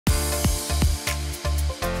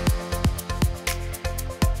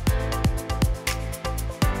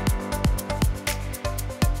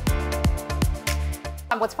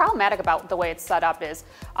What's problematic about the way it's set up is,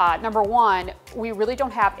 number one, we really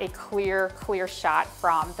don't have a clear shot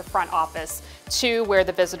from the front office to where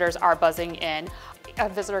the visitors are buzzing in. A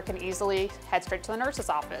visitor can easily head straight to the nurse's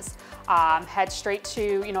office, head straight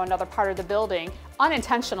to another part of the building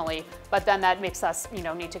unintentionally, but then that makes us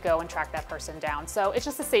need to go and track that person down. So it's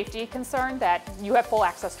just a safety concern that you have full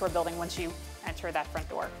access to a building once you enter that front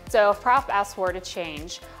door. So if Prop S were to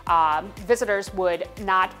change, visitors would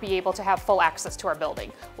not be able to have full access to our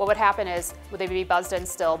building. What would happen is they would be buzzed in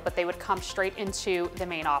still, but they would come straight into the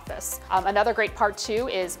main office. Another great part too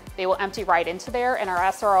is they will empty right into there, and our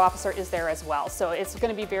SRO officer is there as well. So it's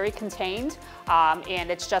going to be very contained,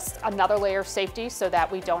 and it's just another layer of safety so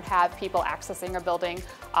that we don't have people accessing our building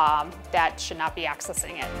that should not be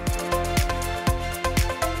accessing it.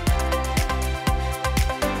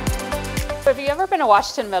 If you've ever been to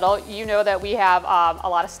Washington Middle, you know that we have a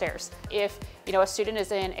lot of stairs. If a student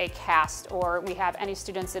is in a cast, or we have any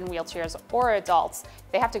students in wheelchairs or adults,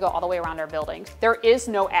 they have to go all the way around our building. There is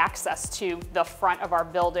no access to the front of our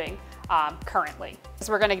building currently.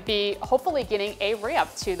 So we're going to be hopefully getting a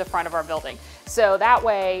ramp to the front of our building. So that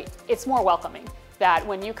way it's more welcoming, that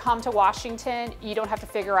when you come to Washington, you don't have to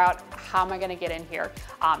figure out how am I going to get in here.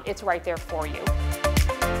 It's right there for you.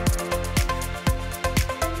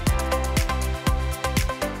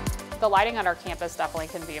 The lighting on our campus definitely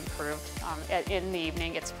can be improved. In the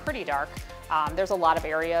evening, it's pretty dark. There's a lot of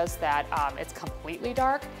areas that it's completely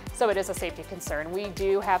dark, so it is a safety concern. We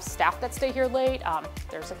do have staff that stay here late.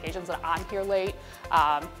 There's occasions that I'm here late.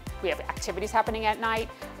 We have activities happening at night,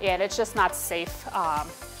 and it's just not safe,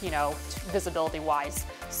 visibility-wise.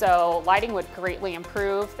 So lighting would greatly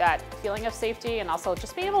improve that feeling of safety, and also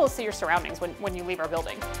just being able to see your surroundings when you leave our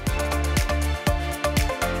building.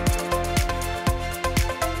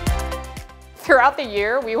 Throughout the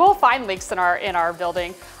year, we will find leaks in our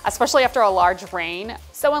building, especially after a large rain.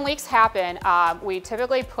 So when leaks happen, we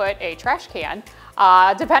typically put a trash can.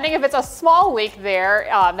 Depending if it's a small leak there,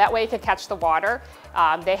 that way it could catch the water.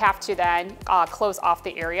 They have to then close off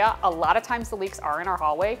the area. A lot of times the leaks are in our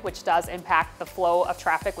hallway, which does impact the flow of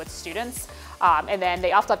traffic with students. And then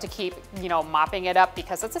they also have to keep, mopping it up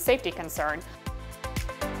because it's a safety concern.